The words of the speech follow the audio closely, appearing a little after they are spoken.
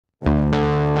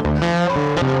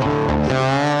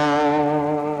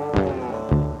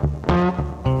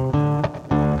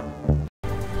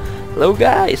Hello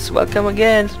guys, welcome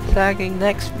again sa aking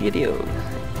next video.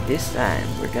 This time,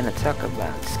 we're gonna talk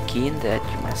about skin that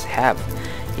you must have.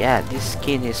 Yeah, this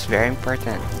skin is very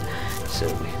important. So,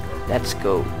 let's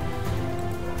go.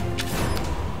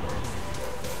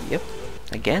 Yep,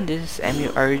 again, this is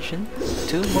MU Origin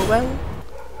 2 Mobile.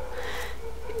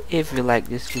 If you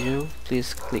like this video,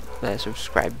 please click the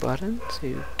subscribe button so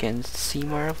you can see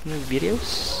more of my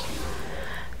videos.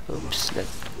 Oops,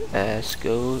 let's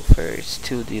go first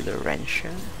to the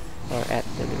Laurentian or at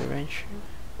the Laurentian.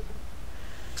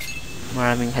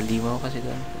 Maraming halimaw kasi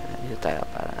doon. Dito tayo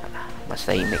para mas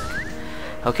tahimik.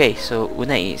 Okay, so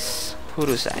una is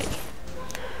Hurusai.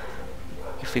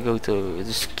 If we go to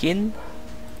the skin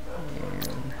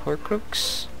and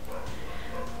Horcrux,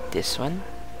 this one,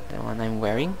 the one I'm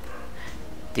wearing,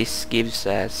 this gives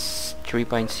us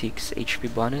 3.6 HP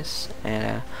bonus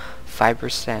and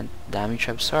 5% damage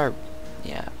absorb.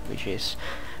 Yeah, which is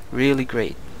really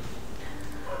great.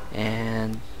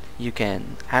 And you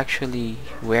can actually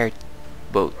wear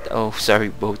both. Oh, sorry,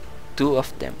 both. Two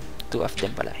of them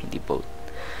pala, hindi both.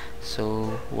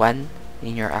 So one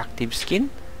in your active skin,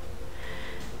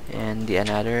 and the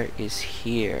another is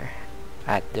here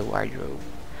at the wardrobe.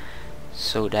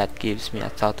 So that gives me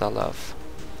a total of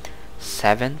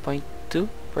 7.2%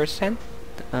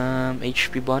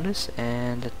 HP bonus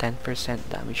and a 10%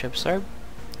 damage absorb.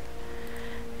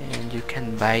 And you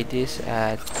can buy this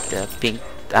at the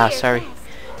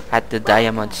at the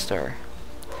Diamond store.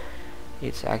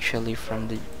 It's actually from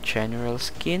the general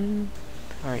skin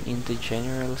or in the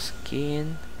general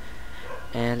skin,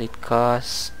 and it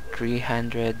costs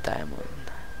 300 diamond.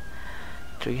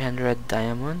 300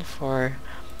 diamond for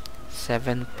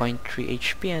 7.3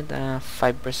 HP and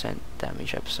 5%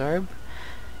 damage absorb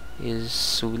is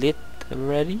sulit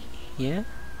already. Yeah,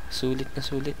 sulit na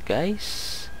sulit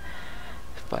guys.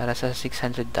 Para sa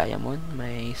 600 diamond,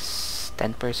 may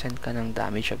 10% ka ng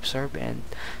damage absorb and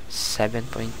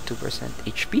 7.2%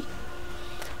 HP.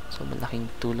 So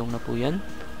malaking tulong na po yan.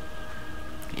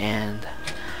 And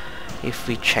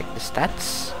if we check the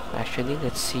stats, actually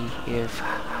let's see if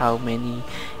how many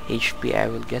HP I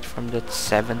will get from that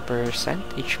 7%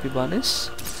 HP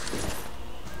bonus.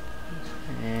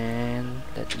 And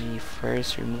let me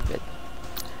first remove it.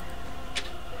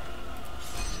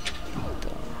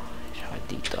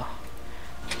 Dito.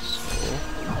 So,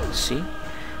 see?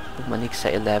 Bumalik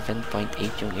sa 11.8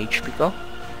 yung HP ko.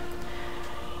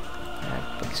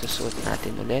 At pagsusuot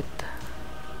natin ulit.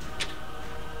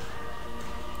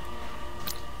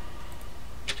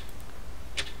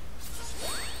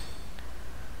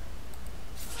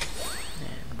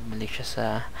 Bumalik siya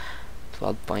sa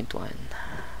 12.1.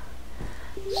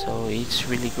 So,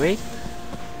 it's really great.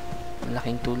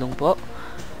 Malaking tulong po.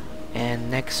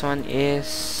 And next one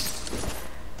is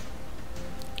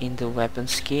in the weapon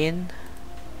skin.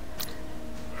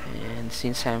 And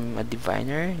since I'm a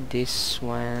diviner, this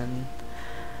one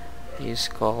is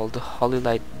called Holy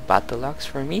Light Battle Axe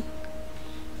for me.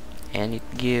 And it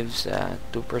gives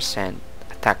 2%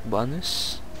 attack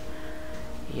bonus.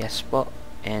 Yes po.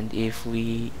 And if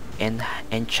we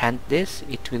enchant this,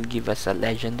 it will give us a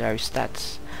legendary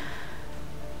stats.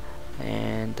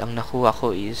 And ang nakuha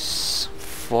ko is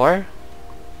 4.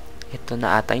 Ito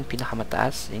na ata yung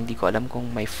pinakamataas. Hindi ko alam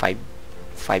kung may 5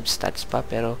 stats pa,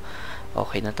 pero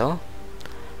okay na to.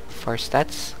 4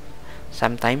 stats.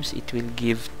 Sometimes it will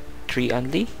give 3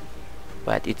 only,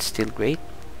 but it's still great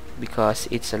because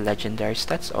it's a legendary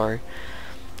stats, or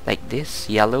like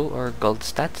this, yellow or gold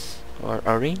stats or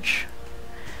orange.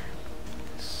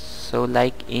 So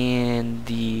like in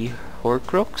the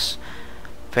Horcrux,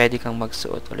 pwede kang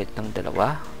magsuot ulit ng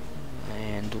dalawa,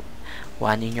 and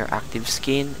one in your active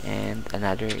skin and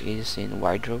another is in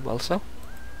wardrobe also.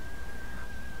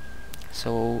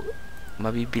 So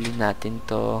mabibili natin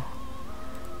to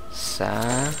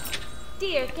sa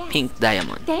pink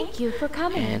diamond. Thank you for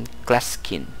coming. And class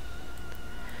skin.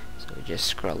 So just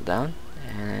scroll down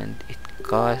and it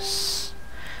costs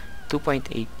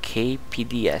 2.8k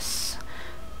PDS.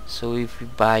 So if you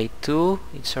buy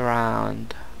 2, it's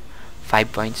around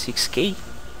 5.6k,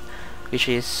 which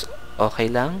is okay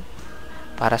lang.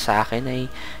 Para sa akin ay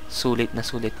sulit na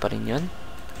sulit pa rin yun.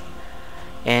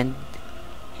 And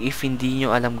if hindi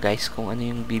nyo alam guys kung ano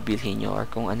yung bibilhin nyo or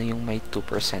kung ano yung may 2%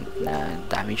 na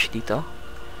damage dito,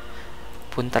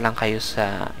 punta lang kayo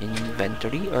sa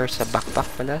inventory or sa backpack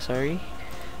pala, sorry.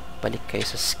 Balik kayo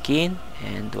sa skin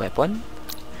and weapon.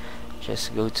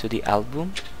 Just go to the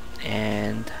album,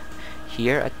 and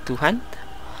here at 2 hand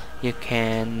you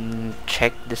can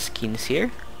check the skins here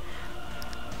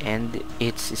and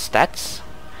its stats.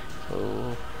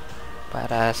 So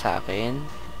para sa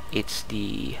akin it's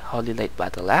the Holy Light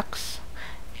Battle Axe.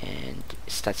 And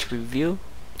stats review,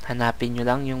 hanapin nyo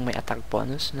lang yung may attack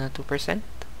bonus na 2%.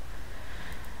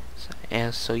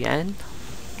 So yan,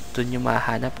 dun nyo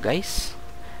mahanap guys.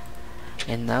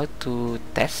 And now to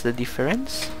test the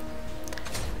difference,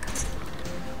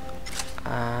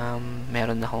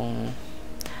 meron akong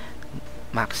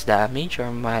max damage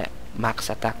or max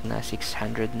attack na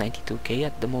 692k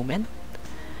at the moment.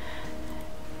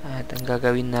 At ang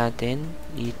gagawin natin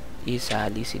is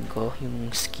alisin ko yung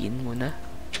skin muna.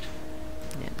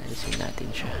 Yan, alisin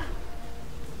natin siya.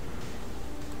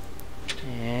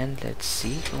 And let's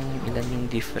see kung ilan yung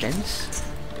difference.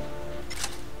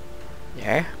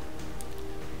 There.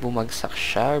 Bumagsak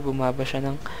siya or bumaba siya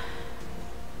ng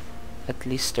at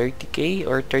least 30k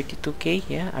or 32k.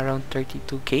 Yeah, around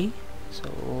 32k. So,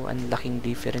 ang laking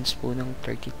difference po ng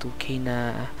 32k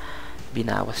na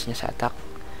binawas niya sa attack.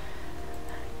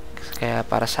 Kaya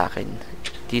para sa akin,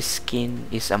 this skin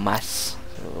is a must.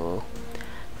 So,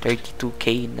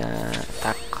 32k na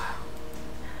attack.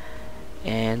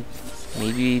 And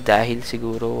maybe dahil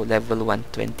siguro level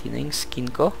 120 na yung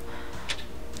skin ko,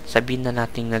 sabihin na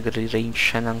natin nagre-range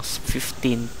siya ng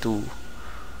 15 to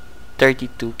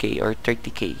 32k or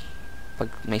 30k. Pag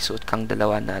may suot kang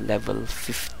dalawa na level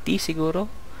 50 siguro,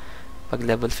 pag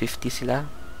level 50 sila,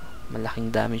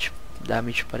 malaking damage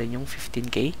pa rin yung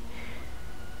 15k.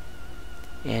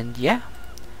 And yeah,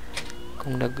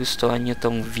 kung nagustuhan nyo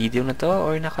tong video na to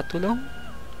or nakatulong,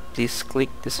 please click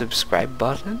the subscribe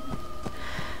button.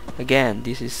 Again,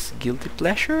 this is Guilty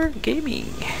Pleasure Gaming.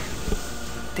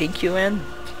 Thank you and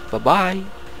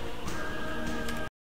bye-bye.